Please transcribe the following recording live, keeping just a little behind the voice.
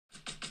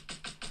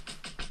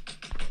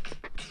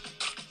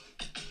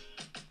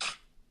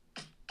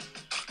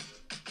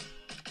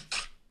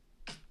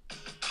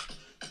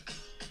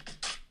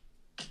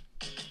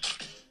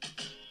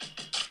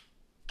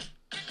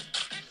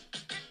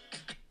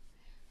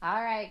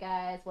All right,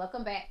 guys,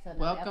 welcome back to another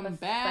Welcome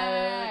episode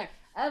back,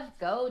 of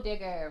Gold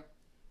Digger.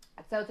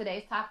 So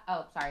today's top.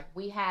 Oh, sorry,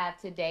 we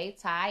have today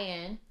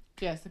tie-in.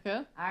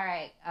 Jessica. All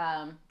right,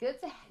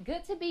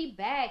 good to be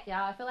back,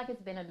 y'all. I feel like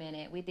it's been a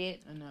minute. We did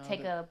I know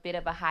take a bit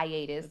of a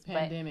hiatus, the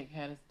pandemic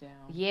had us down.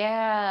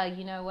 yeah,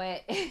 you know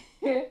what?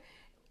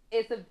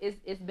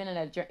 It's been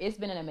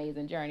an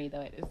amazing journey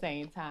though at the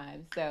same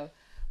time. So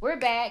we're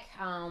back.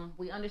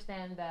 We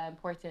understand the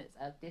importance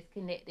of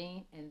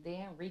disconnecting and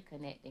then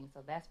reconnecting. So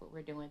that's what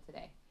we're doing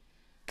today.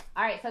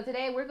 All right. So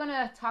today we're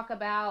gonna talk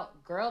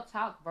about girl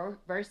talk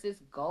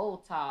versus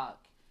gold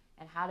talk,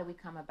 and how do we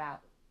come about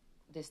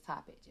this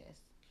topic,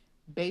 Jess?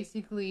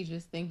 Basically,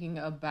 just thinking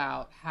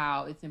about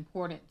how it's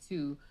important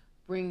to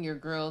bring your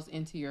girls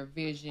into your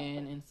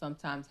vision and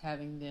sometimes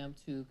having them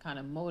to kind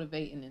of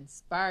motivate and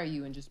inspire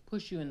you and just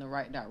push you in the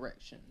right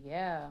direction.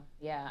 Yeah.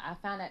 I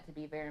found that to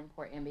be very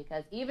important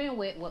because even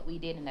with what we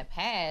did in the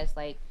past,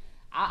 like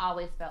I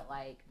always felt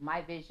like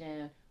my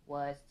vision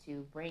was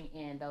to bring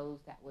in those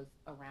that was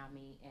around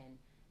me and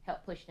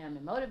help push them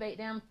and motivate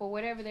them for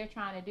whatever they're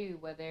trying to do,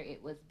 whether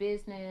it was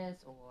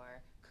business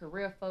or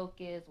career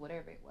focus,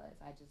 whatever it was.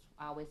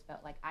 I always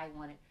felt like I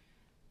wanted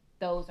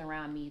those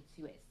around me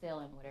to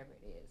excel in whatever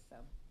it is. So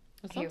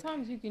But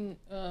sometimes you can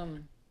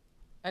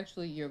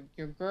actually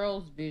your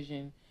girl's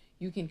vision,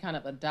 you can kind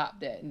of adopt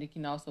that and it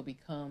can also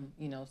become,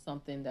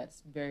 something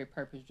that's very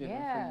purpose driven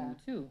for you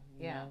too.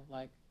 You know,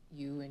 like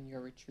you and your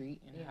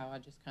retreat and how I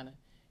just kind of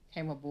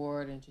came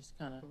aboard and just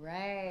kind of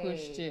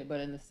pushed it,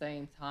 but in the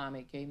same time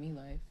it gave me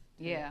life.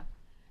 Yeah.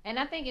 And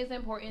I think it's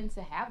important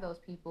to have those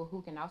people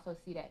who can also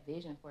see that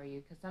vision for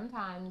you, because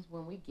sometimes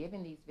when we give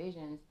in these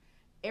visions,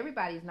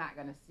 everybody's not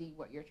going to see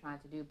what you're trying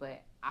to do,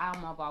 but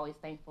I'm always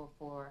thankful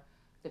for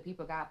the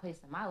people God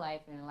placed in my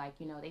life, and like,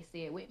 they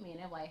see it with me and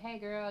they're like, hey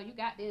girl, you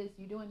got this,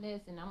 you doing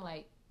this, and I'm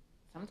like,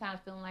 sometimes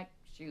feeling like,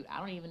 shoot, I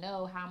don't even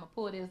know how I'm gonna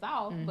pull this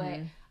off, but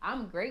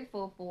I'm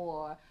grateful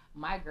for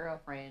my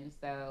girlfriend.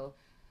 So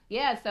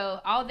yeah,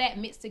 so all that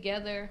mixed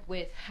together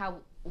with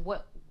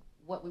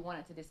what we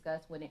wanted to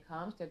discuss when it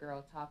comes to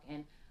girl talk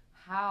and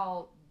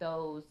how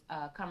those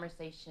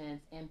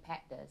conversations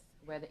impact us,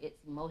 whether it's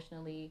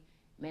emotionally,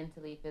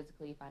 mentally,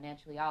 physically,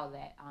 financially, all of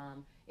that.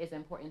 It's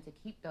important to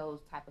keep those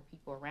type of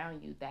people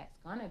around you that's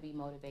gonna be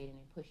motivating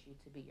and push you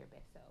to be your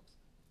best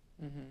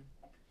selves.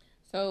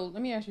 So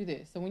let me ask you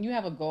this: so when you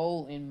have a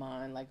goal in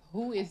mind, like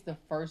who is the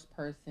first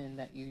person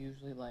that you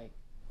usually like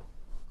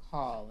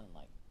call and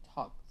like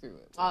talk through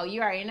it with? Oh,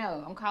 you already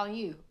know. I'm calling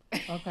you.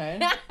 Okay.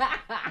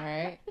 All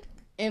right.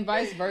 And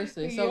vice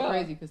versa. It's so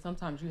crazy because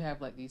sometimes you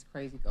have like these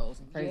crazy goals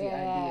and crazy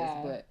ideas,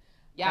 but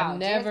y'all, I've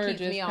never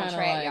just kind of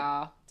track, like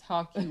y'all.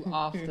 talk you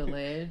off the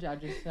ledge. I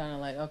just kind of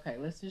like, okay,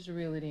 let's just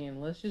reel it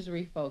in. Let's just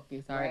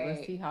refocus. All right,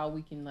 let's see how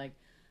we can like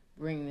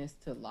bring this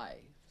to life.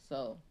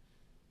 So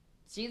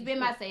she's been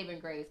my saving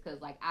grace because,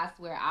 like, I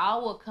swear I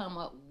will come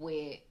up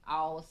with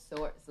all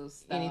sorts of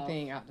stuff.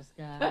 Anything out the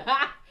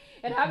sky.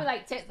 And I'll be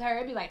like, text her.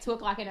 It'd be like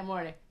 2:00 in the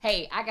morning.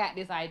 Hey, I got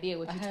this idea.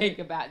 What you think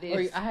about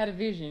this? Or I had a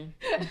vision.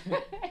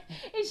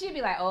 And she'd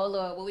be like, oh,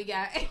 Lord, what we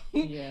got?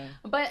 Yeah.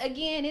 But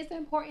again, it's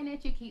important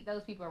that you keep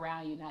those people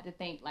around you, not to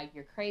think like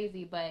you're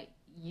crazy, but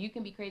you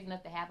can be crazy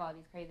enough to have all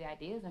these crazy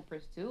ideas and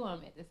pursue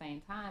them at the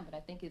same time. But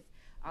I think it's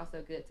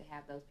also good to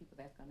have those people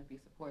that's going to be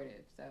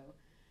supportive. So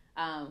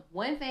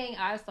one thing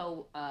I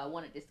also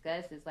want to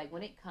discuss is like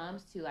when it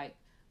comes to like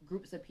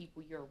groups of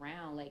people you're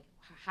around, like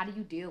how do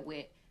you deal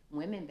with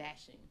women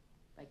bashing?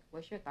 Like,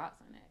 what's your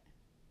thoughts on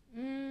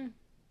that?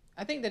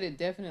 I think that it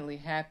definitely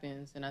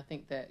happens, and I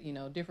think that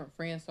different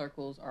friend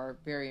circles are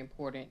very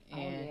important,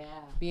 and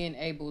being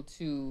able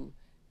to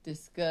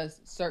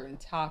discuss certain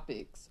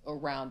topics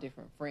around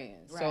different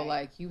friends. Right. So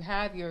like you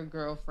have your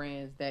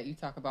girlfriends that you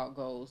talk about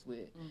goals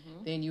with,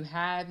 then you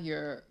have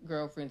your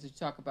girlfriends that you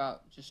talk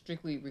about just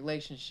strictly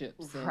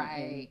relationships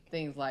and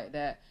things like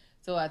that.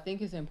 So I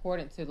think it's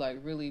important to like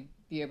really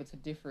be able to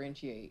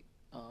differentiate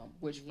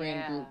which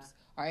friend groups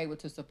are able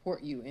to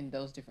support you in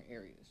those different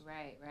areas.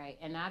 Right.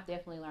 And I've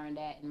definitely learned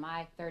that in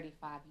my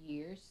 35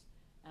 years,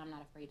 and I'm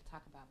not afraid to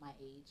talk about my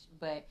age,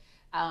 but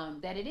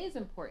that it is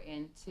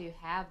important to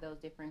have those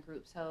different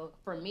groups. So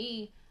for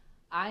me,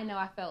 I know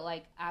I felt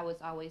like I was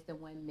always the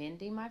one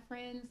mending my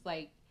friends.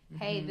 Like,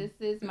 hey, this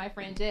is my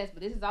friend Jess,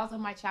 but this is also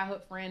my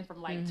childhood friend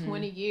from like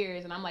 20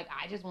 years. And I'm like,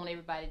 I just want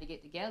everybody to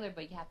get together,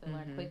 but you have to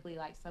learn quickly.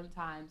 Like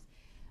sometimes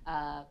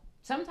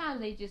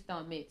they just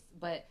don't mix,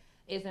 but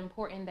it's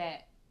important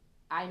that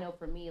I know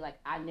for me, like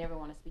I never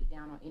want to speak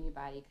down on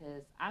anybody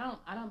because I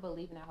don't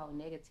believe in that whole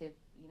negative,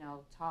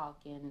 talk,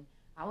 and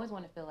I always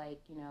want to feel like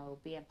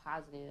being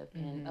positive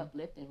and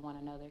uplifting one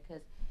another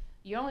because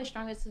you're only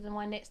strongest to the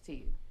one next to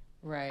you.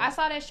 Right. I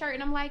saw that shirt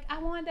and I'm like, I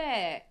want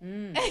that.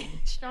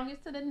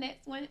 Strongest to the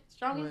next one,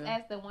 strongest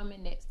as the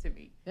woman next to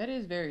me. That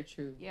is very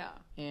true. Yeah.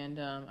 And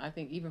I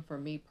think even for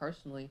me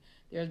personally,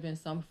 there's been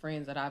some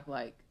friends that I've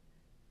like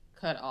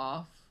cut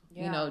off.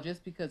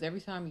 Just because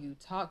every time you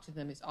talk to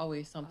them, it's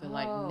always something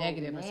like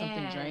negative or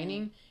something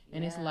draining.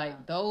 And it's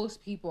like those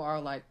people are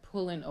like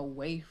pulling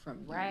away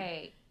from you.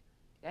 Right.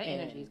 That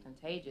energy is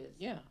contagious.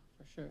 Yeah,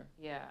 For sure.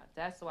 Yeah,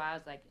 that's why I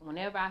was like,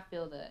 whenever I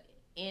feel the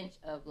inch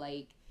of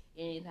like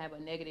any type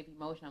of negative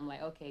emotion, I'm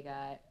like, okay,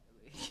 God,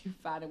 you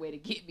find a way to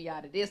get me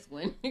out of this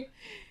one.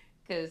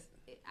 Because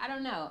I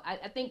don't know.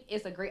 I think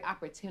it's a great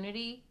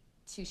opportunity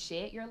to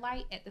shed your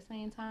light at the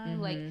same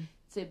time. Like,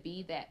 to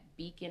be that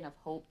beacon of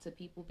hope to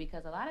people,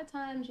 because a lot of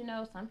times, you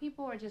know, some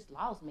people are just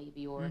lost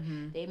maybe, or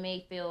they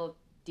may feel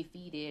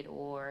defeated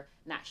or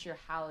not sure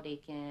how they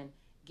can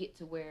get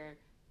to where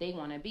they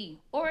want to be,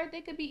 or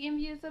they could be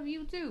envious of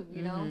you too,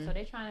 you know, so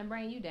they're trying to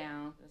bring you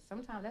down.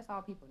 Sometimes that's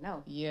all people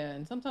know. Yeah,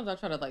 and sometimes I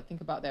try to like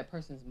think about that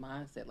person's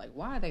mindset, like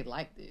why are they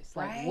like this,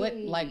 right.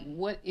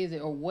 what is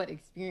it, or what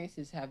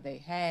experiences have they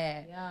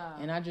had.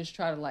 And I just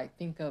try to like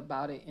think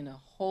about it in a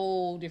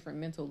whole different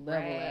mental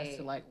level as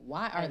to like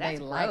why are they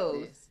like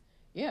this.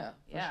 Yeah,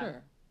 for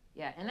sure.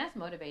 Yeah, and that's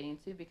motivating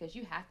too, because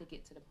you have to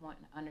get to the point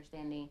of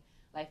understanding.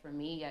 Like for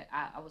me,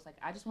 I was like,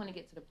 I just want to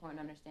get to the point of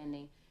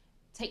understanding,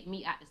 take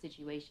me out the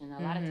situation.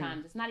 A lot of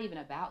times it's not even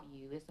about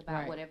you, it's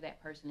about whatever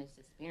that person is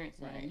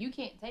experiencing. And you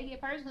can't take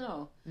it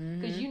personal,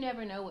 because you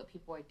never know what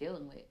people are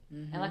dealing with.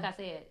 And like I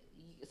said,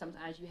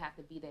 sometimes you have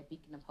to be that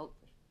beacon of hope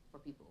for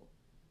people.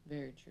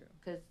 Very true.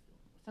 Because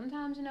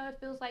sometimes, you know, it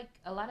feels like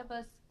a lot of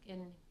us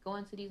can go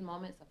into these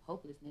moments of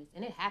hopelessness,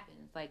 and it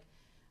happens. Like,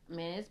 I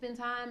mean, it's been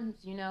times,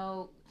 you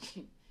know,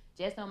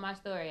 just on my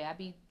story,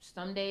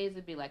 some days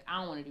it'd be like, I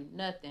don't want to do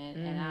nothing,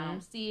 and I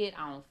don't see it,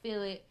 I don't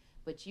feel it.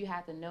 But you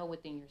have to know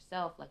within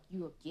yourself, like,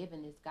 you are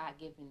given this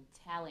God-given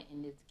talent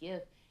and this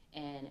gift,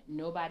 and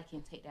nobody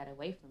can take that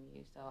away from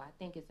you. So I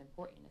think it's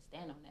important to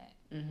stand on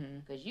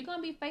that, because you're going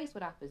to be faced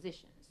with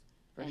oppositions.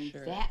 And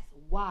that's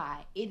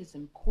why it is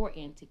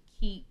important to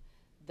keep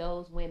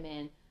those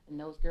women and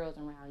those girls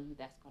around you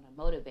that's going to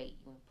motivate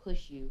you and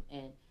push you.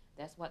 And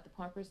that's what the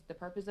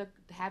purpose of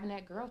having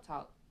that girl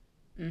talk,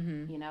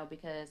 you know,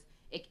 because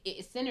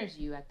it centers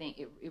you. I think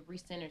it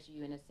recenters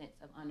you in a sense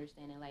of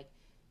understanding, like,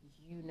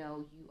 you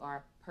know, you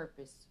are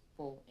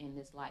purposeful in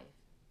this life,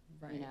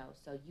 you know,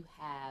 so you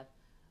have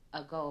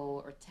a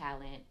goal or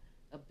talent,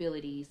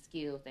 abilities,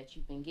 skills that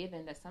you've been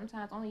given that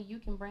sometimes only you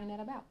can bring that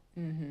about.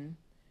 And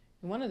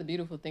one of the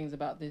beautiful things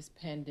about this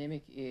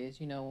pandemic is,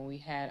 you know, when we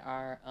had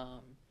our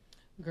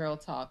girl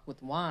talk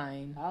with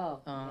Wine,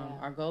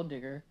 our gold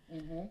digger,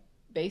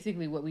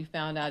 basically what we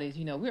found out is,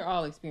 you know, we're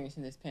all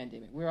experiencing this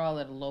pandemic. We're all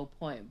at a low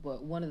point.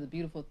 But one of the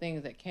beautiful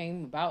things that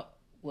came about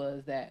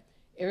was that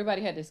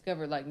everybody had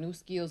discovered like new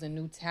skills and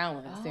new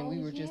talents, and we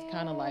were just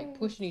kind of like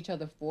pushing each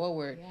other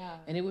forward.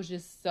 And it was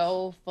just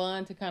so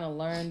fun to kind of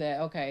learn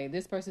that, okay,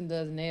 this person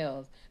does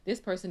nails, this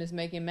person is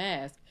making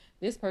masks,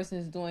 this person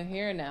is doing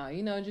hair now,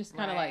 you know, just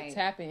kind of like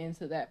tapping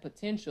into that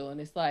potential. And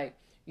it's like,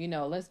 you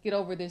know, let's get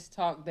over this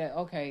talk that,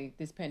 okay,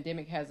 this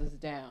pandemic has us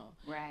down,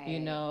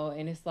 you know,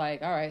 and it's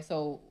like, all right,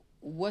 so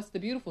what's the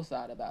beautiful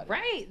side about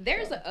it?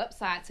 There's an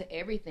upside to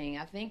everything.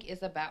 I think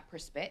it's about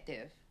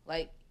perspective.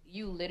 Like,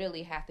 you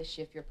literally have to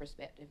shift your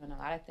perspective on a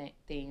lot of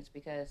things,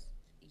 because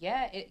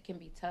it can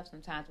be tough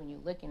sometimes when you're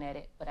looking at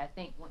it, but I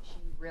think once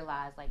you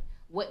realize, like,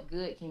 what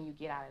good can you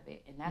get out of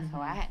it, and that's how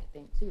I had to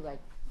think too, like,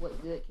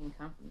 what good can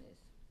come from this.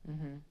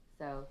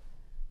 So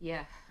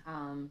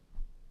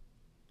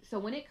so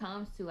when it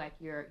comes to like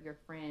your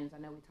friends, I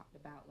know we talked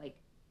about like,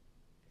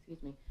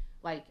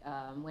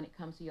 when it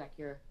comes to like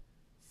your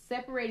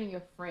separating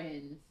your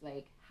friends,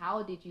 like,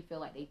 how did you feel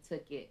like they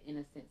took it, in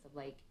a sense of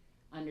like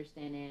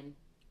understanding,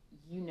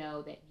 you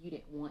know, that you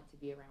didn't want to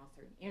be around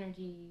certain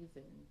energies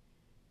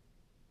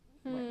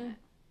and whatnot?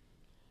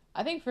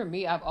 I think for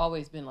me, I've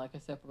always been like a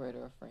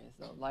separator of friends,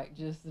 though, like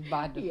just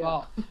by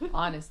default,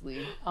 honestly.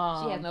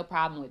 She has no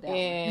problem with that.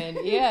 And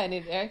and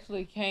it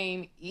actually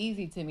came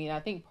easy to me. And I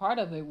think part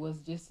of it was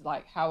just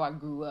like how I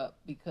grew up,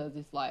 because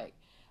it's like,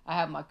 I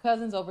have my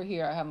cousins over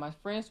here, I have my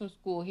friends from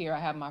school here, I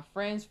have my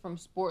friends from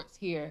sports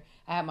here,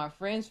 I have my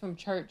friends from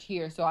church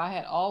here. So I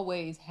had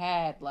always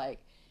had like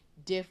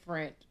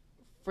different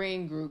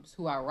friend groups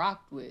who I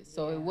rocked with.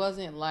 So it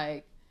wasn't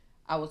like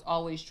I was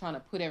always trying to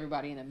put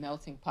everybody in a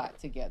melting pot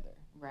together.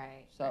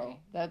 So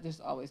that just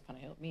always kind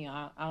of helped me.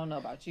 I don't know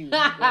about you.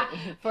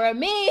 For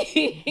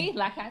me,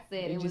 like I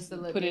said, it was a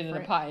little put different. it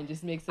in a pot and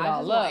just mix it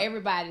all up. Want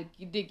everybody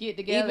to get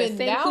together. Even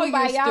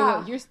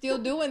now, you're still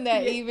doing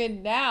that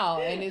even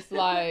now, and it's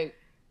like,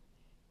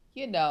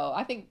 you know,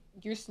 I think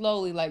you're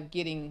slowly like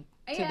getting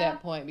to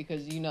that point,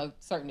 because you know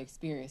certain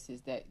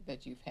experiences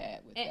that you've had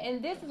with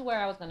and this is where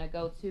I was going to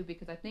go to,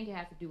 because I think it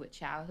has to do with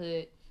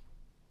childhood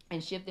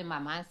and shifting my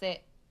mindset,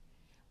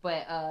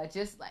 but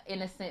just like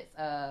in a sense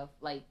of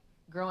like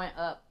growing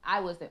up, I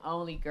was the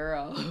only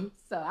girl,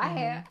 so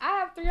I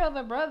have 3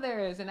 other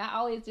brothers, and I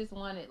always just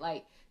wanted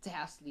like to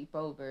have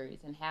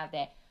sleepovers and have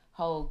that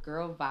whole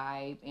girl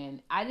vibe,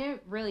 and I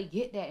didn't really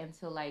get that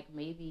until like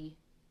maybe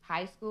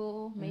high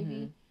school,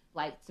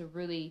 like to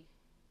really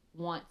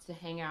want to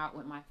hang out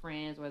with my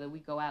friends, whether we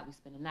go out, we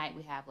spend the night,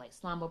 we have like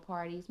slumber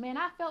parties. Man,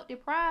 I felt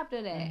deprived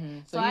of that. Mm-hmm.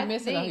 So you're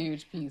missing a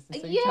huge piece. So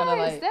yes,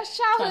 like, that's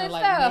childhood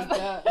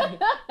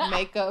stuff.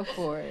 Make up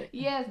for it.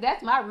 Yes,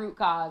 that's my root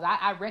cause.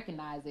 I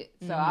recognize it.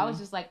 So I was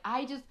just like,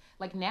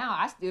 now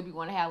I still be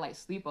want to have like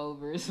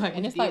sleepovers. Like,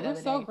 and it's like, we're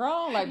so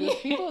grown. Like,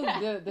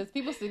 does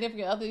people's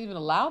significant other even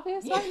allow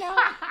this right now?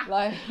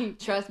 Like,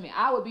 trust me,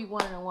 I would be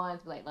one of the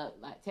ones like, look,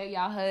 like tell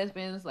y'all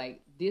husbands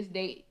like this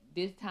date,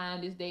 this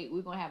time, this date,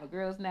 we're gonna have a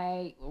girls'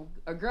 night or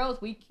a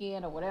girls'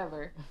 weekend or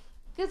whatever.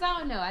 Because I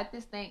don't know, I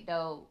just think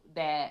though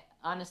that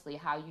honestly,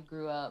 how you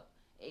grew up,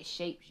 it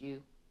shapes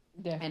you.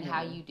 Definitely. And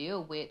how you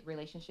deal with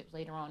relationships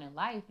later on in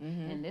life.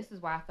 Mm-hmm. And this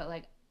is why I feel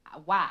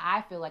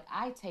like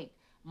I take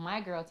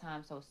my girl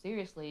time so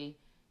seriously,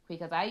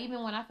 because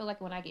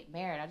when I get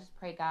married, I just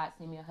pray God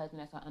send me a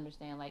husband that's gonna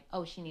understand like,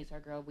 oh, she needs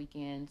her girl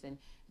weekends and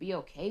be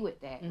okay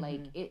with that. Mm-hmm.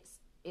 Like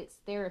it's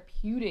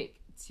therapeutic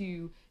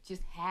to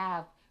just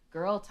have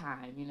girl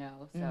time,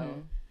 so. Mm-hmm.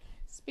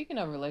 Speaking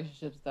of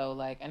relationships though,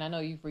 like, and I know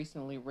you've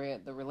recently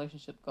read the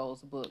Relationship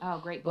Goals book. Oh,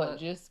 great book. But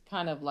just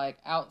kind of like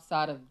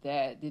outside of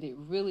that, did it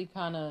really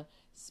kind of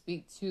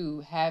speak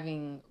to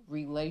having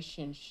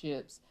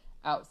relationships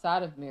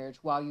outside of marriage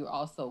while you're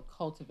also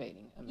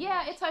cultivating a marriage?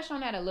 Yeah, it touched on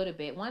that a little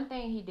bit. One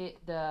thing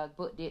the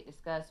book did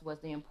discuss was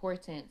the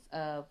importance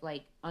of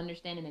like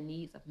understanding the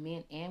needs of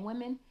men and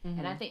women. Mm-hmm.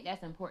 And I think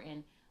that's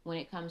important when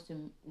it comes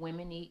to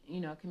women need,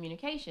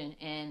 communication.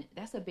 And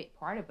that's a big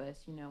part of us,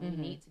 we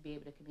mm-hmm. need to be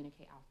able to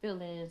communicate our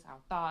feelings, our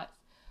thoughts,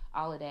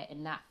 all of that,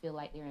 and not feel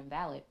like they're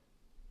invalid.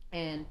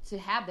 And to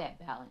have that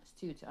balance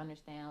too, to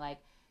understand like,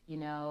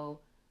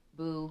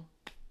 boo,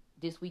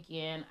 this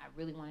weekend, I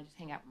really want to just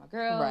hang out with my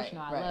girls. Right,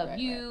 I love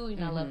you.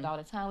 Mm-hmm. I loved all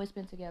the time we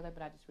spent together,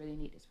 but I just really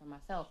need this for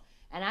myself.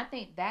 And I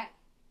think that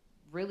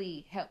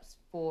really helps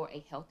for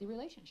a healthy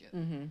relationship.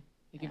 Mm-hmm.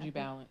 It gives you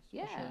balance.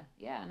 Yeah, sure.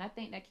 Yeah. And I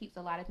think that keeps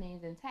a lot of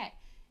things intact.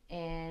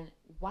 And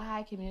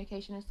why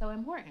communication is so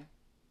important.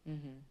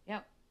 Mm-hmm.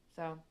 Yep.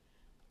 So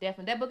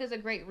definitely, that book is a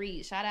great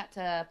read. Shout out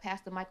to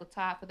Pastor Michael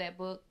Todd for that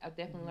book. I've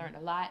definitely learned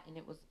a lot, and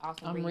it was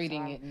awesome. I'm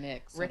reading it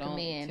next.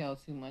 Recommend. So don't tell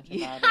too much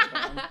about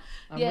it.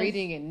 I'm yes.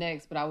 reading it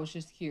next, but I was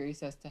just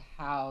curious as to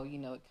how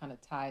it kind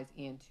of ties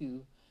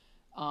into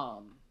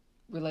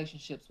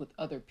relationships with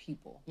other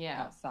people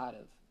outside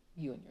of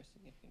you and your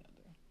significant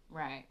other.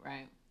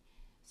 Right.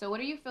 So, what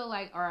do you feel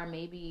like, or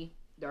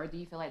do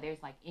you feel like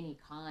there's like any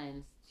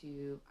cons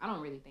to? I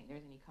don't really think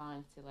there's any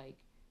cons to like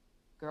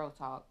girl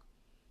talk.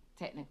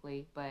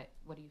 Technically, but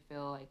what do you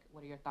feel like?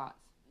 What are your thoughts?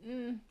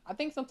 I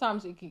think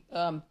sometimes it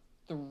can,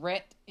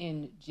 threat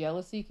and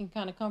jealousy can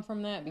kind of come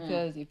from that,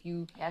 because if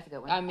you, that's a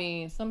good one. I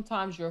mean,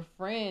 sometimes your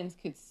friends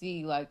could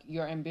see like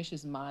your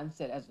ambitious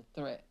mindset as a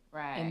threat,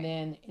 right? And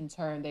then in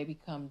turn they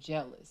become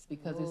jealous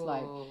because it's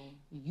like,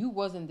 you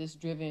wasn't this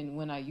driven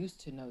when I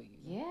used to know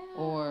you,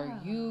 or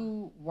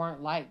you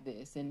weren't like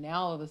this, and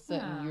now all of a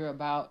sudden you're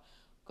about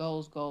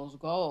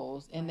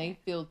goals, and they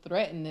feel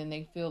threatened, and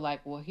they feel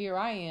like, well, here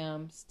I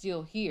am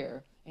still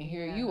here, and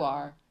here you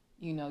are,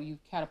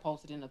 you've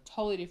catapulted in a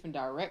totally different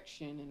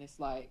direction, and it's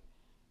like,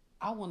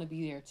 I want to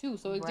be there too.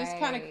 So it just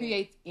kind of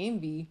creates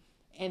envy,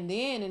 and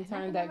then in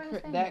turn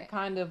that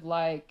kind of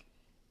like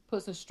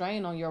puts a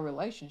strain on your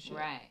relationship.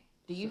 Right.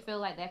 Do you feel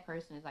like that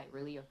person is like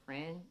really your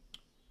friend?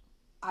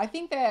 I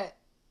think that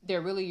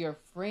they're really your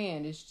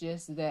friend. It's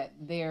just that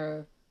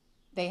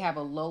they have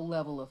a low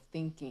level of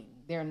thinking.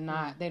 They're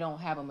not, they don't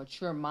have a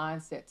mature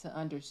mindset to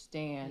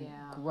understand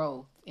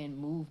growth and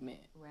movement.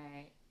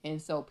 Right.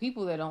 And so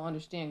people that don't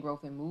understand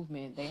growth and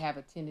movement, they have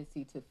a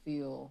tendency to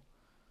feel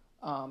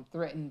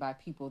threatened by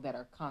people that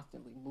are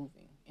constantly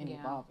moving and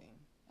evolving.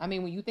 I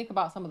mean, when you think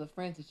about some of the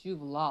friends that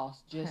you've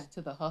lost just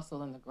to the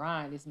hustle and the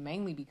grind, it's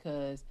mainly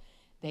because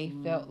they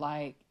felt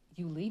like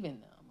you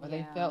leaving them, or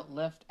they felt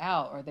left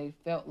out, or they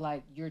felt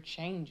like you're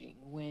changing,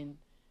 when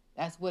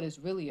that's what it's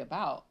really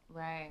about.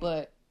 Right.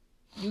 But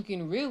you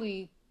can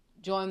really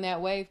join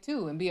that wave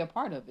too and be a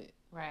part of it.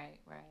 Right.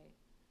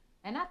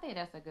 And I think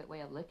that's a good way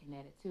of looking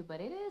at it too.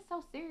 But it is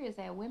so serious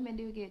that women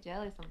do get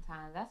jealous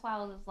sometimes. That's why I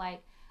was just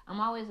like,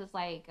 I'm always just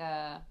like,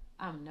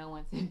 I'm no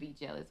one to be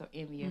jealous or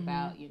envy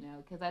about,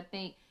 because I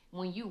think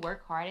when you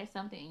work hard at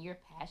something and you're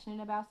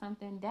passionate about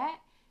something, that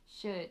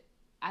should,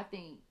 I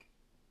think,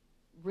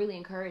 really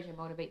encourage and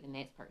motivate the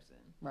next person.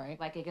 Right.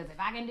 Like, because if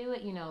I can do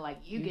it, like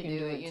you can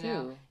do it,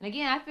 too. And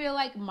again, I feel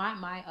like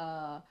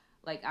my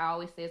like I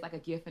always say, it's like a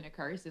gift and a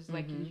curse. It's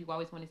like you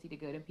always want to see the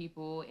good in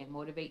people and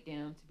motivate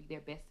them to be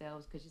their best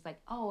selves, because it's like,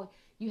 oh,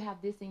 you have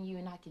this in you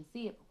and I can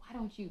see it, but why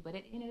don't you? But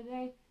at the end of the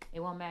day, it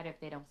won't matter if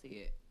they don't see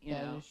it.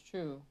 That is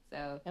true.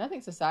 So, and I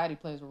think society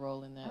plays a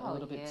role in that a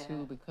little bit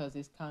too, because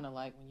it's kind of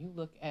like when you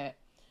look at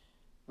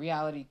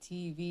reality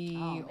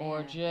TV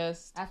or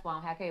just, that's why I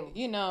don't have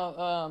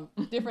cable.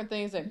 Different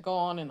things that go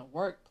on in the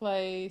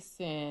workplace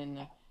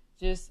and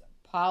just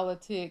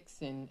politics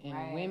and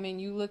women,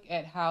 you look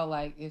at how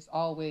like it's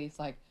always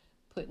like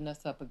putting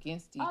us up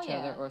against each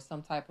other or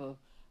some type of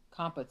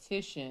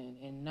competition,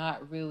 and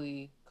not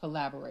really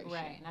collaboration.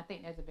 Right, and I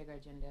think there's a bigger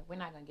agenda. We're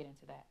not going to get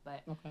into that,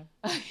 but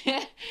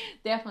okay.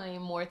 definitely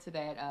more to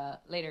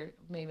that later,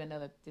 maybe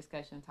another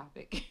discussion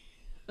topic.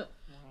 Wow.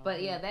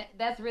 But yeah,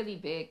 that's really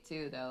big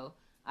too, though.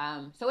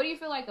 So what do you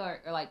feel like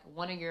are like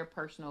one of your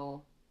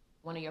personal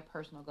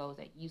goals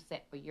that you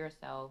set for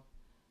yourself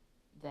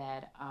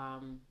that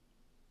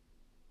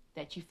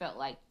that you felt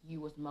like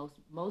you was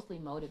mostly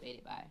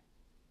motivated by?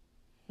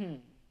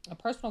 A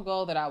personal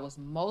goal that I was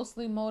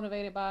mostly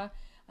motivated by.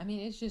 I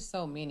mean, it's just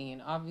so many,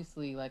 and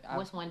obviously, like,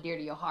 what's one dear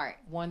to your heart?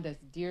 One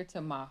that's dear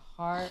to my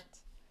heart.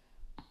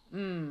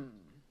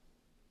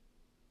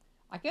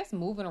 I guess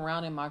moving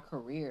around in my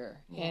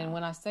career, and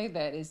when I say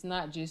that, it's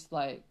not just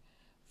like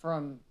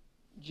from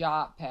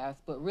job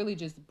paths, but really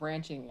just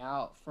branching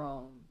out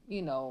from,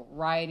 you know,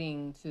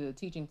 writing to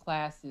teaching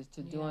classes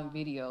to doing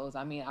videos.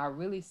 I mean, I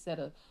really set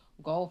a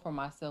goal for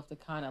myself to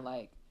kind of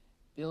like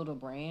build a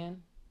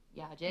brand.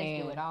 Yeah, just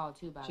do it all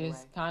too, by the way.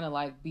 Just kind of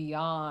like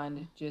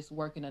beyond just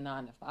working a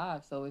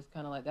 9-to-5. So it's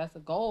kind of like that's a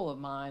goal of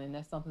mine, and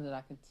that's something that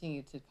I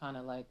continue to kind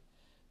of like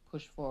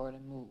push forward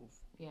and move.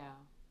 Yeah,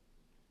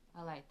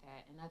 I like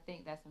that, and I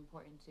think that's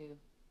important too.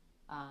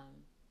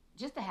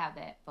 Just to have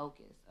that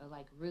focus of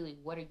like really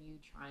what are you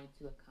trying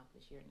to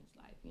accomplish here in this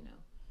life, you know,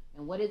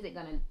 and what is it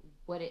gonna,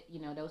 you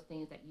know, those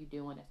things that you're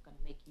doing that's gonna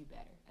make you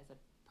better as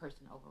a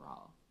person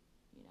overall,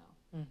 you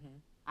know.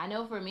 I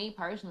know for me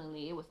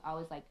personally, it was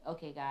always like,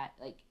 okay, God,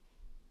 like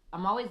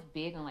I'm always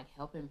big on like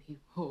helping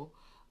people.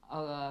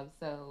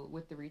 So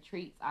with the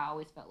retreats, I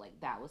always felt like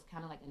that was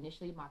kind of like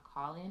initially my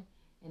calling.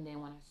 And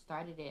then when I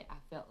started it, I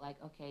felt like,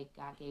 okay,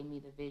 God gave me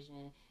the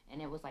vision,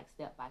 and it was like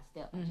step by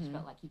step. I just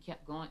felt like you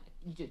kept going.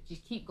 You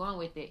just keep going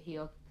with it.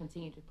 He'll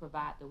continue to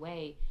provide the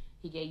way.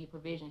 He gave you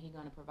provision. He's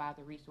going to provide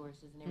the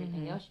resources and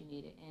everything else you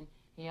needed. And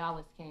he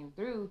always came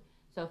through.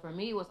 So for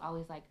me, it was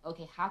always like,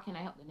 okay, how can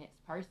I help the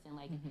next person?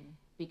 Like,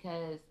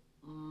 because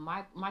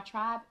my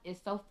tribe is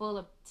so full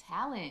of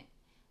talent.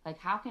 Like,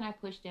 how can I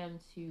push them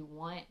to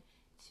want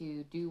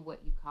to do what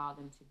you call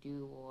them to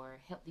do, or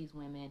help these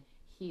women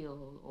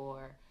heal,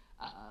 or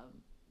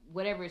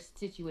whatever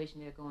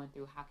situation they're going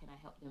through, how can I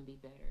help them be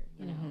better,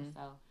 you know?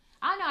 So,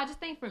 I don't know, I just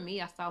think for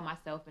me, I saw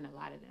myself in a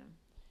lot of them.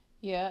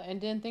 Yeah, and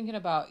then thinking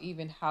about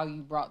even how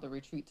you brought the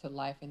retreat to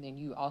life, and then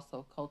you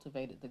also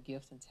cultivated the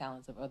gifts and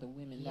talents of other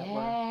women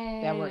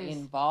that were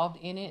involved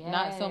in it.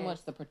 Not so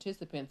much the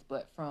participants,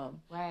 but from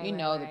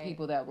the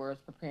people that were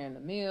preparing the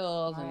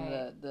meals and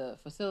the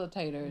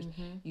facilitators.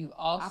 You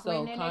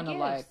also kind of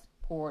like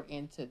poured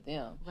into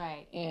them.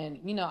 Right. And,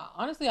 you know,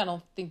 honestly, I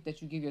don't think that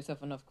you give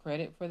yourself enough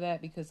credit for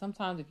that, because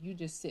sometimes if you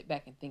just sit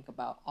back and think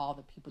about all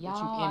the people that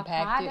you've impacted.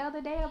 I cried the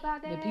other day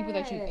about that. The people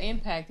that you've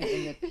impacted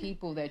and the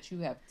people that you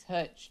have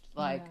touched,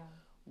 like,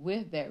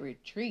 with that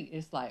retreat,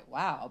 it's like,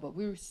 wow. But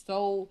we were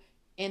so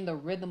in the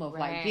rhythm of,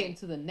 like, getting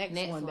to the next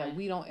one that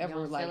we don't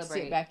ever, like,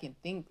 sit back and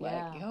think,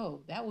 like,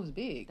 yo, that was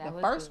big. The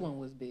first one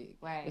was big.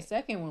 Right. The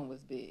second one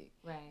was big.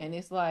 Right. And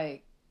it's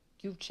like,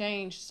 you've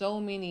changed so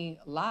many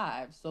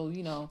lives. So,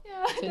 you know,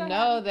 to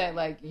know that,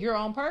 like, you're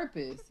on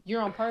purpose.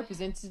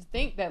 And to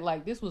think that,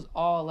 like, this was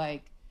all,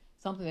 like,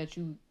 something that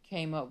you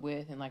came up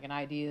with and, like, an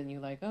idea. And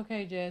you're like,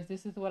 okay, Jess,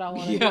 this is what I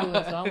want to do.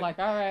 And so I'm like,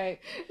 all right.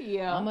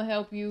 I'm going to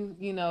help you,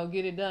 you know,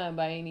 get it done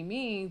by any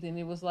means. And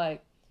it was,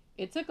 like,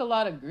 it took a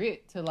lot of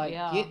grit to, like,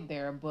 get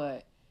there.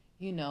 But,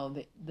 you know,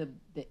 the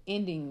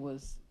ending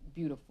was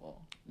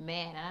beautiful.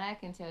 Man, and I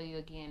can tell you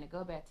again, to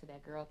go back to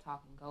that Girl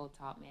Talk and Gold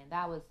Talk, man,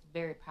 that was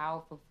very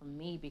powerful for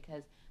me,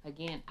 because,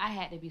 again, I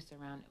had to be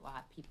surrounded by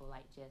people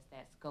like Jess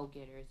that's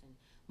go-getters and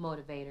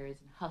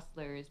motivators and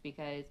hustlers,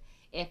 because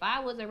if I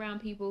was around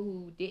people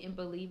who didn't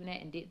believe in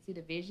that and didn't see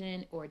the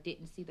vision or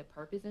didn't see the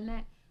purpose in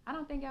that, I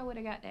don't think I would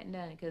have got that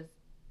done, because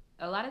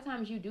a lot of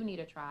times you do need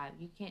a tribe.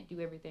 You can't do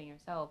everything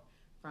yourself,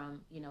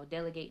 from, you know,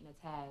 delegating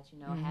a task, you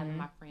know, having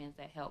my friends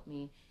that help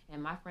me,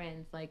 and my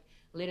friends, like,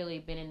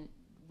 literally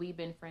we've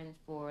been friends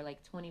for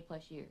like 20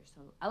 plus years.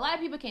 So a lot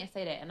of people can't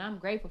say that, and I'm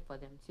grateful for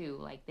them too.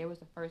 Like, they was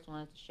the first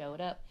ones that showed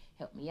up,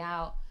 helped me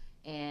out,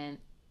 and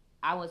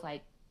I was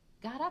like,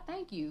 God, I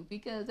thank you,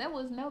 because that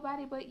was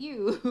nobody but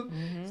you.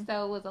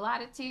 So it was a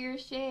lot of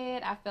tears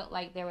shed. I felt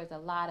like there was a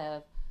lot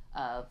of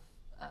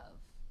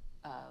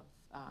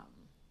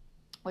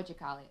what you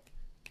call it,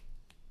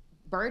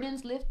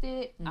 burdens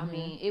lifted. I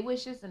mean, it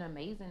was just an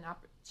amazing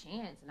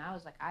chance, and I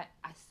was like, I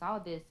saw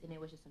this, and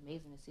it was just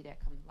amazing to see that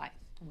come to life.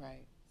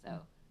 Right. So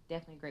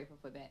definitely grateful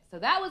for that. So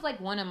that was like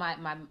one of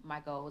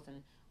my goals,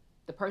 and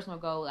the personal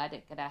goal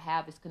that I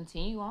have is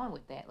continue on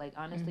with that. Like,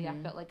 honestly, I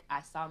felt like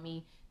I saw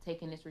me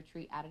taking this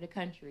retreat out of the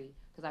country,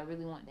 because I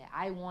really want that.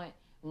 I want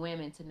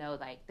women to know,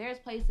 like, there's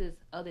places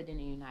other than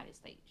the United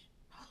States.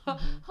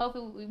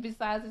 Hopefully,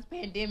 besides this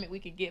pandemic, we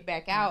could get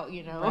back out,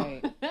 you know.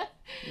 Right.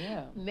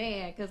 Yeah.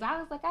 Man, because I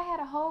was like, I had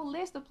a whole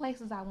list of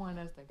places I want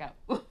us to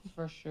go.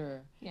 For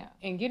sure. Yeah.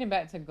 And getting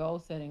back to goal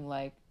setting,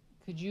 like,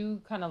 could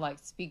you kind of like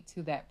speak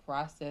to that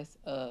process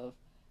of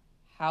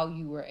how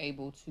you were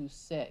able to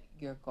set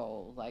your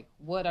goal? Like,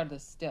 what are the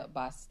step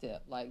by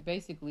step? Like,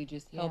 basically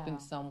just helping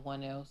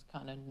someone else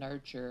kind of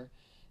nurture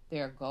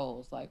their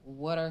goals. Like,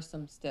 what are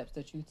some steps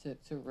that you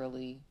took to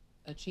really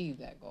achieve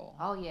that goal?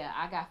 Oh yeah,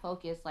 I got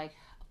focused. Like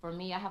for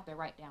me, I have to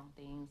write down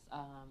things.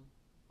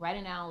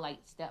 Writing down like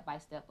step by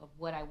step of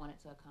what I wanted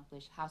to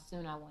accomplish, how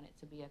soon I wanted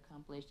to be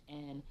accomplished,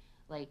 and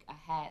like I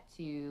had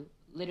to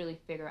literally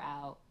figure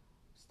out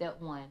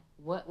step one.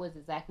 What was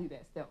exactly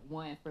that step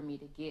one for me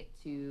to get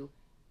to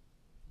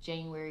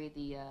January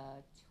the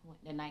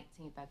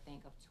 19th, I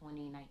think, of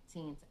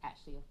 2019 to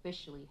actually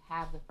officially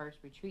have the first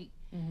retreat.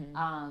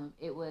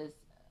 It was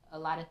a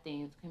lot of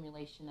things,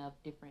 accumulation of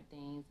different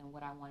things and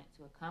what I wanted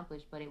to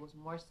accomplish, but it was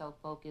more so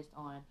focused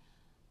on,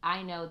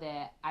 I know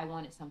that I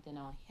wanted something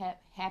on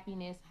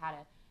happiness, how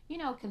to,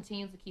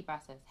 continue to keep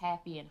ourselves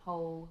happy and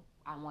whole.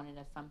 I wanted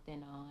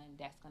something on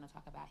that's going to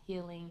talk about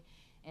healing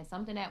and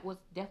something that was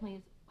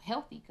definitely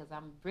healthy because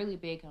I'm really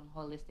big on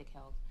holistic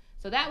health.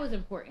 So that was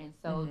important.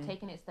 So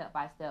taking it step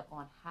by step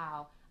on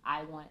how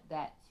I want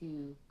that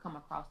to come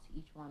across to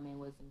each woman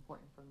was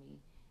important for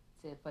me,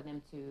 for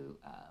them to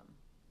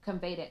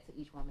convey that to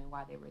each woman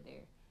while they were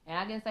there. And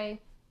I can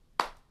say,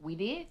 we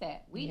did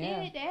that. We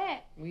did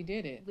that. We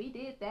did it. We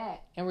did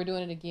that. And we're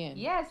doing it again.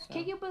 Yes. So.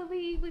 Can you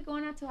believe we're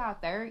going into our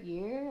third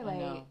year?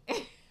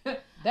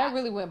 That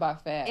really went by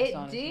fast. It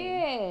honestly.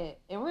 did.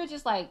 And we're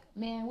just like,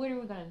 man, what are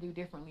we going to do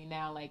differently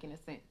now, like in a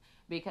sense?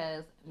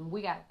 Because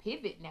we got to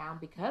pivot now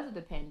because of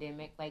the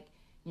pandemic, like,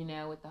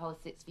 with the whole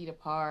 6 feet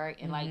apart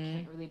and like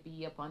can't really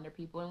be up under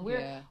people. And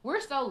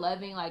we're so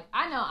loving. Like,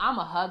 I know I'm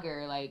a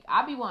hugger. Like,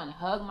 I be wanting to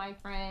hug my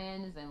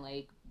friends and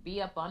like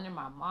be up under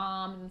my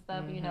moms and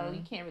stuff. You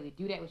can't really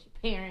do that with your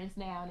parents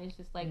now. And it's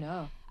just like,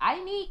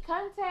 I need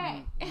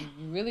contact.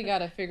 You really got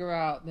to figure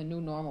out the new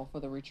normal for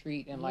the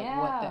retreat and like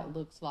what that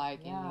looks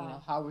like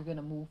and, how we're going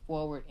to move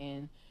forward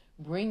in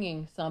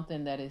bringing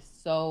something that is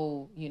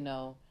so,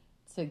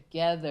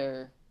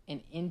 together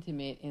and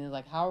intimate. And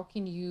like, how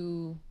can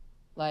you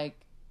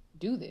like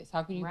do this?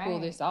 How can you pull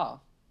this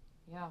off?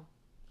 Yeah.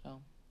 So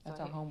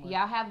that's our homework.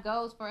 Y'all have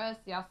goals for us.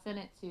 Y'all send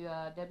it to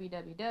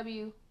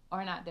www,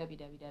 or not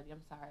www,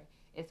 I'm sorry.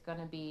 It's going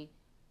to be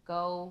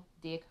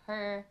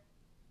goaldiggher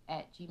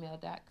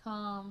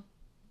 @gmail.com,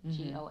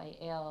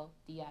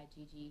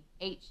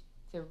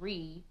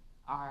 GOALDIGGH3R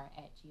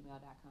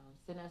 @gmail.com.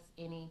 Send us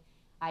any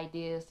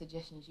ideas,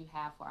 suggestions you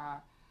have for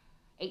our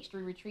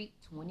H3 Retreat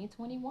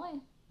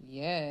 2021.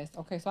 Yes.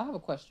 Okay, so I have a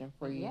question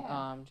for you,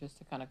 just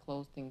to kind of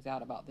close things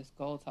out about this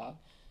goal talk.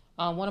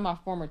 One of my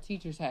former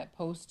teachers had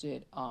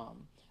posted a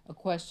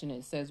question.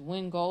 It says,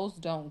 when goals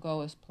don't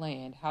go as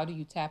planned, how do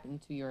you tap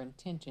into your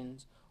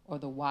intentions or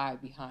the why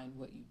behind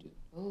what you do?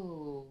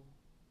 Ooh,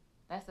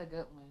 that's a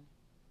good one.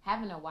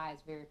 Having a why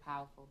is very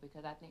powerful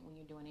because I think when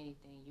you're doing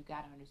anything, you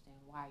got to understand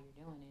why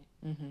you're doing it.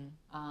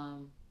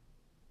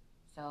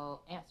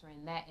 So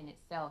answering that in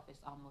itself is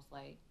almost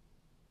like,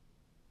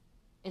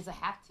 it's a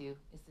have to.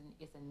 It's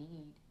a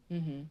need.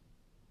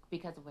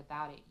 Because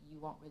without it, you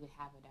won't really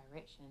have a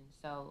direction.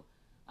 So,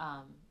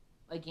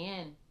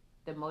 again,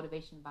 the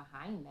motivation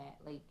behind that,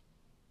 like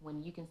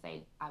when you can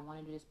say, I want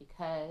to do this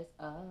because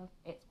of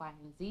X, Y,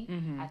 and Z,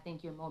 I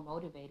think you're more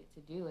motivated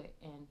to do it.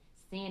 And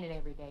seeing it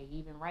every day,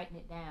 even writing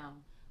it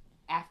down,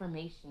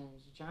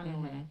 affirmations,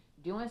 journaling,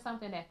 doing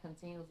something that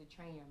continues to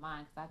train your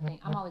mind. Because I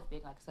think I'm always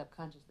big like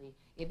subconsciously.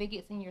 If it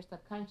gets in your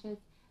subconscious,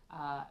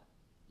 I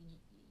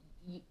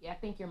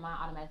think your mind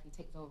automatically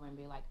takes over and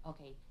be like,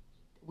 okay,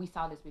 we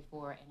saw this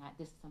before, and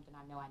this is something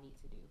I know I need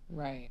to do.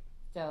 Right.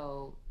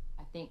 So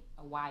I think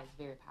a why is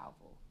very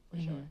powerful for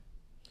sure.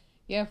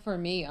 Yeah, for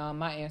me,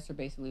 my answer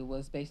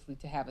was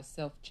to have a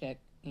self-check,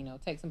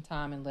 take some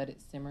time and let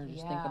it simmer,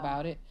 just think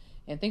about it,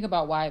 and think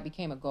about why it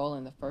became a goal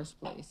in the first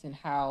place and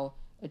how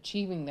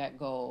achieving that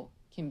goal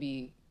can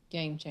be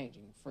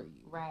game-changing for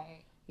you.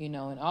 Right.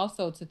 And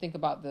also to think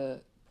about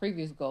the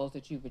previous goals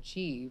that you've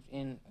achieved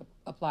and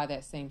apply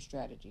that same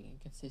strategy and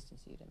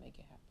consistency to make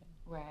it happen.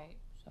 Right.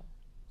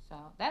 So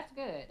that's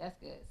good. That's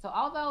good. So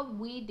although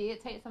we did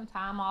take some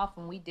time off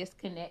and we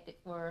disconnected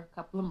for a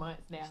couple of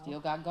months now. Still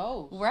got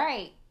goals.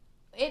 Right.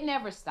 It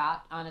never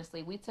stopped,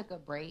 honestly. We took a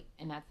break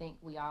and I think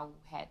we all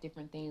had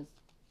different things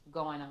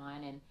going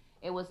on and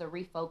it was a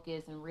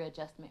refocus and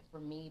readjustment for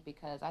me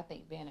because I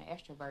think being an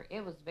extrovert,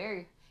 it was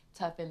very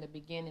tough in the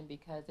beginning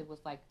because it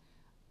was like,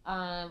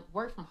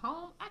 work from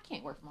home. I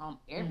can't work from home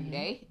every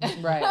day.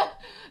 Right.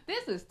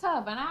 This is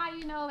tough. And I,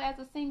 as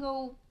a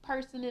single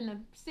person in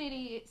the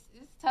city, it's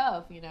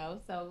tough,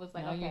 So it was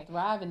like, okay. You're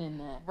thriving in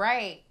that.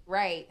 Right.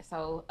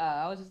 So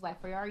I was just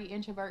like, for all you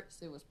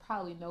introverts, it was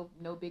probably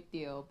no big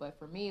deal. But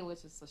for me, it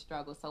was just a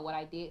struggle. So what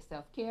I did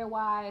self-care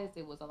wise,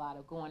 it was a lot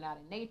of going out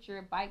in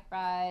nature, bike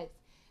rides,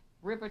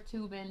 river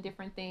tubing,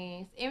 different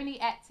things. Any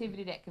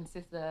activity that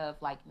consists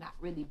of like not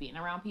really being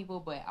around people,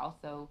 but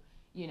also,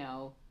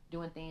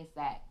 doing things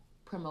that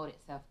promoted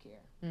self-care.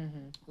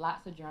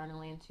 Lots of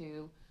journaling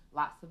too,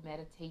 lots of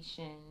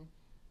meditation,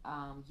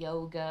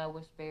 yoga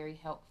was very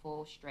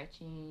helpful,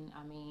 stretching.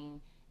 I mean,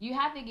 you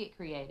have to get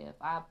creative.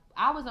 I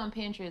was on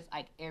Pinterest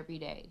like every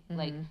day.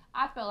 Like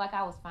I felt like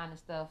I was finding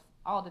stuff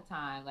all the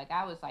time. Like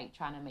I was like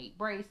trying to make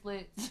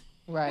bracelets.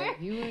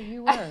 Right,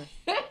 you were.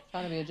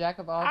 Trying to be a jack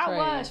of all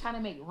trades. I was trying to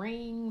make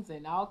rings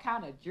and all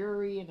kind of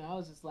jewelry, and I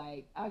was just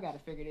like, I got to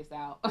figure this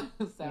out.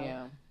 So,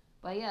 yeah.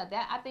 But yeah,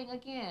 that I think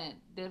again,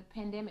 the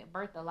pandemic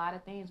birthed a lot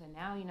of things, and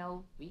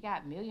now we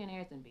got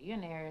millionaires and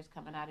billionaires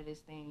coming out of this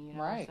thing.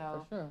 Right,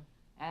 so for sure.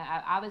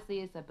 Obviously,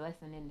 it's a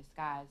blessing in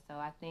disguise. So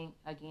I think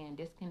again,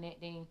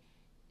 disconnecting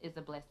is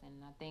a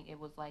blessing. I think it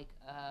was like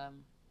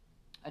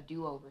a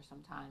do-over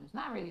sometimes.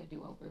 Not really a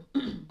do-over,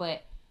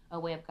 but a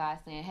way of God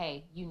saying,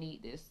 hey, you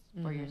need this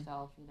for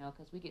yourself,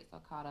 because we get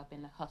so caught up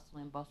in the hustle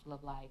and bustle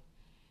of life.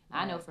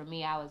 Right. I know for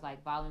me, I was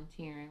like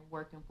volunteering,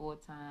 working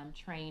full-time,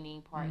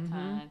 training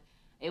part-time.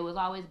 It was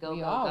always go.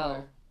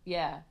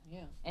 Yeah.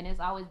 And it's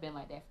always been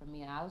like that for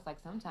me. And I was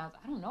like, sometimes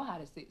I don't know how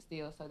to sit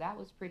still. So that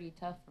was pretty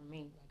tough for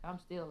me. Like, I'm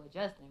still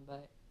adjusting,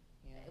 but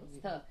it was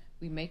tough.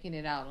 We making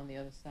it out on the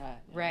other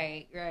side. Now.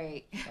 Right.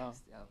 So,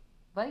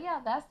 but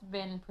yeah, that's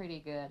been pretty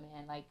good,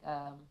 man. Like,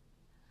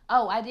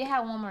 I did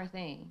have one more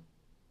thing.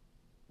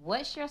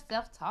 What's your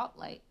self-talk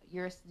like?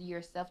 Your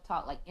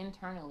self-talk, like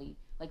internally.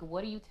 Like,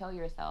 what do you tell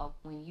yourself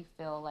when you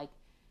feel like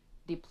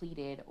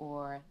depleted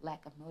or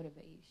lack of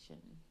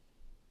motivation?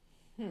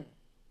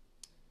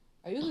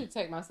 I usually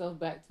take myself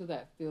back to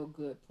that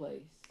feel-good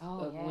place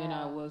of when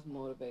I was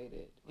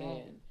motivated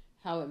and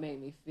how it made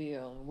me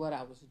feel and what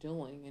I was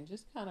doing, and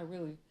just kind of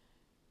really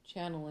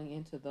channeling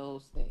into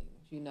those things.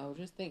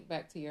 Just think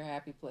back to your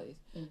happy place.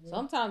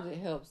 Sometimes it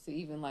helps to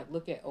even like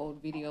look at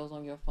old videos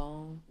on your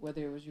phone,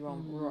 whether it was you were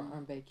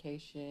on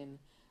vacation,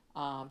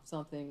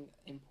 something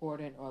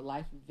important or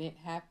life event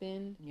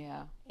happened.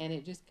 Yeah. And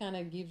it just kind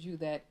of gives you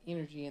that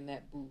energy and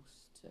that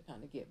boost to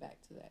kind of get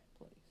back to that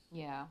place.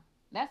 Yeah.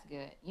 That's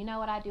good. You know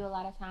what I do a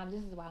lot of times?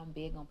 This is why I'm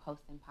big on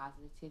posting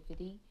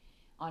positivity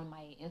on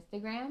my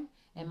Instagram.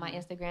 And my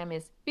Instagram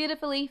is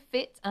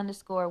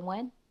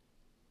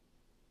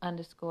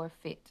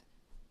beautifullyfit_1_fit.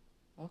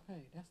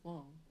 Okay, that's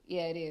long.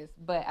 Yeah, it is.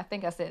 But I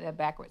think I said that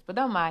backwards. But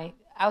don't mind.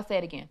 I'll say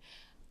it again.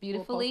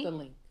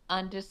 Beautifully_fit_1.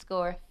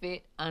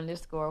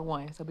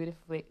 So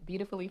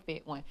beautifully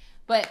fit one.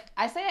 But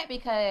I say that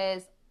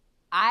because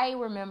I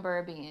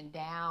remember being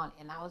down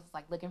and I was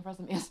like looking for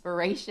some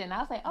inspiration. I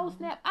was like, oh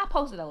snap. I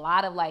posted a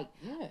lot of like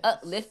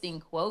uplifting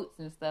quotes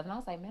and stuff. And I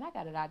was like, man, I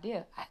got an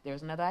idea.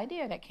 There's another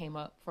idea that came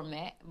up from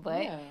that.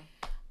 But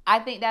I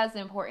think that's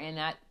important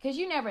because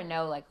you never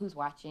know like who's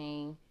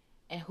watching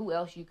and who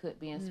else you could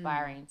be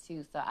inspiring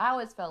to. So I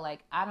always felt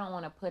like I don't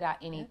want to put out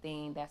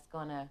anything that's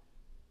going to,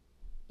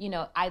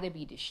 either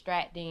be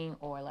distracting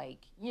or like,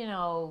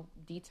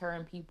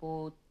 deterring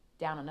people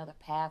down another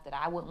path that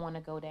I wouldn't want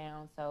to go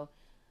down. So,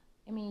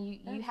 I mean,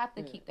 you have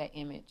to keep that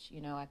image,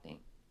 I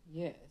think.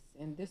 Yes.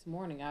 And this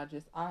morning, I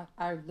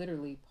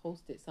literally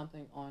posted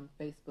something on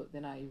Facebook,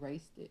 then I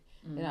erased it.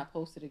 Then I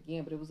posted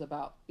again, but it was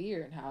about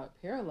fear and how it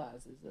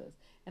paralyzes us.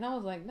 And I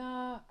was like,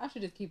 nah, I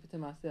should just keep it to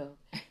myself.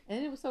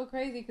 And it was so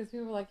crazy because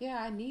people were like,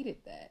 yeah, I needed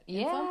that.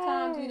 And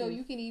sometimes,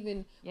 you can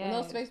even, when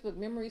those Facebook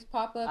memories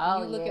pop up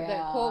and you look at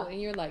that quote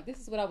and you're like, this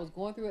is what I was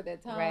going through at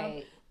that time.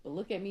 Right. But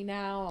look at me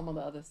now. I'm on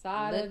the other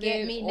side of it. Look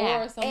at me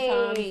now. Or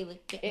sometimes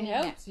it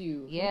helps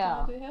you. Yeah.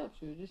 Sometimes it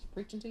helps you. Just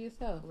preaching to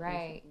yourself.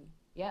 Right. Basically.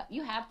 Yeah,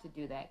 you have to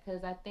do that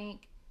because I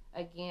think,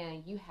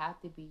 again, you have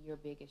to be your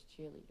biggest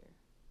cheerleader.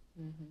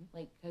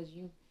 Like, because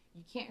you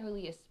can't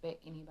really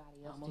expect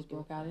anybody else almost to do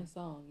broke out in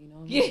song,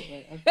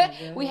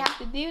 Yeah. We have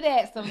to do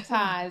that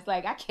sometimes.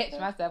 Like, I catch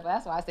myself.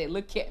 That's why I say,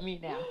 look at me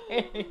now.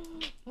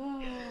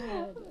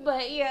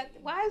 But, yeah,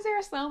 why is there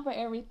a song for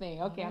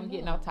everything? Okay, I'm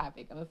getting off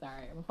topic. I'm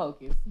sorry. I'm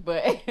focused.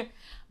 But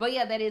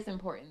yeah, that is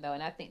important, though.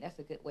 And I think that's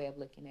a good way of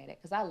looking at it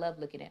because I love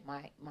looking at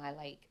my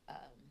like,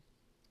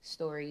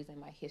 stories and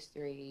my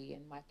history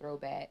and my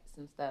throwbacks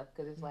and stuff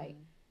because it's like,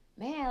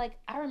 man, like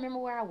I remember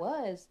where I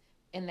was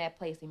in that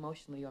place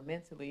emotionally or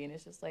mentally, and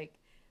it's just like,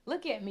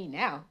 look at me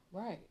now.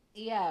 Right.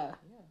 Yeah.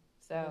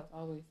 So that's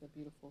always a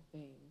beautiful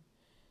thing.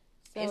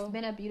 So, it's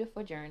been a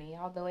beautiful journey,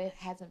 although it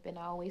hasn't been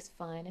always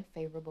fun and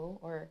favorable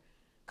or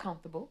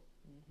comfortable,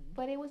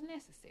 but it was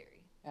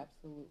necessary.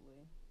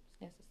 Absolutely.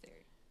 It's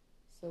necessary.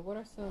 So what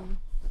are some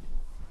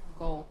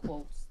goal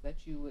quotes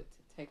that you would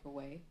take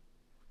away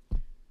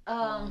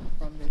from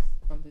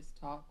this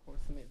talk, or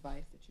some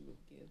advice that you would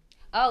give?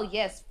 Oh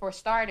yes, for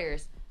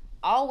starters,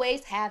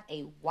 always have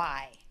a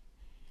why.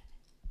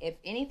 If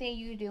anything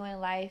you do in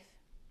life,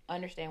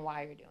 understand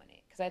why you're doing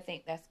it, because I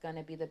think that's going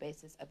to be the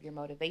basis of your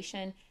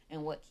motivation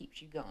and what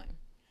keeps you going.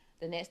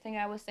 The next thing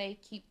I would say,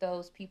 keep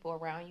those people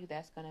around you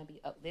that's going to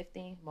be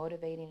uplifting,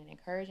 motivating, and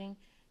encouraging,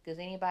 because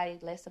anybody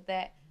less of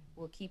that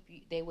will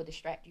they will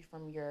distract you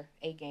from your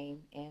A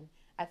game, and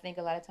I think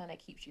a lot of time that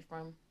keeps you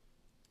from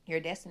your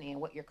destiny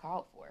and what you're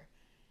called for.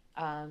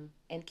 And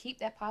keep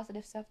that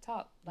positive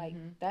self-talk. Like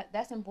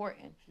that's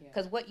important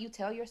because what you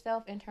tell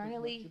yourself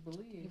internally, what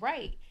you believe.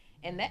 Right?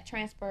 And that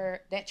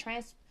transpires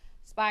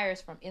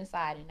from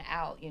inside and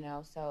out,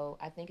 so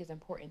I think it's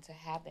important to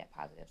have that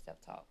positive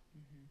self-talk.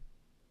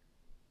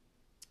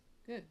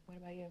 Good. What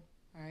about you?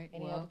 All right.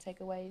 Any other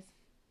takeaways?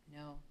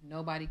 No,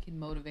 nobody can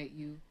motivate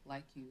you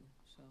like you,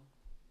 so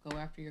go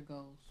after your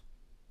goals.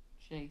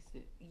 Chase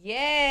it.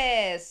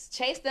 Yes.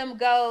 Chase them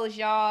goals,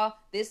 y'all.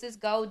 This is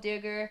Gold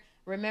Digger.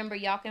 Remember,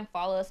 y'all can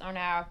follow us on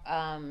our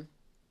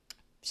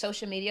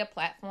social media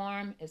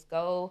platform. It's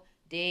Go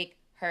Dig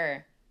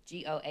Her.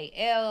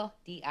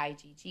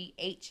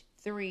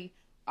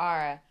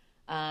 GOALDIGGH3R.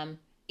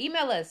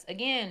 Email us.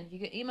 Again, you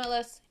can email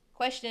us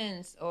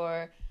questions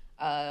or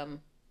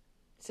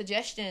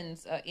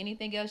suggestions,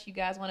 anything else you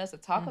guys want us to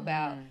talk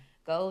about.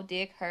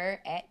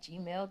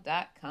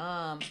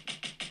 GoDigHer@gmail.com.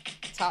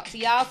 Talk to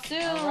y'all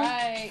soon. All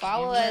right.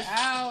 Follow us.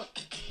 Out.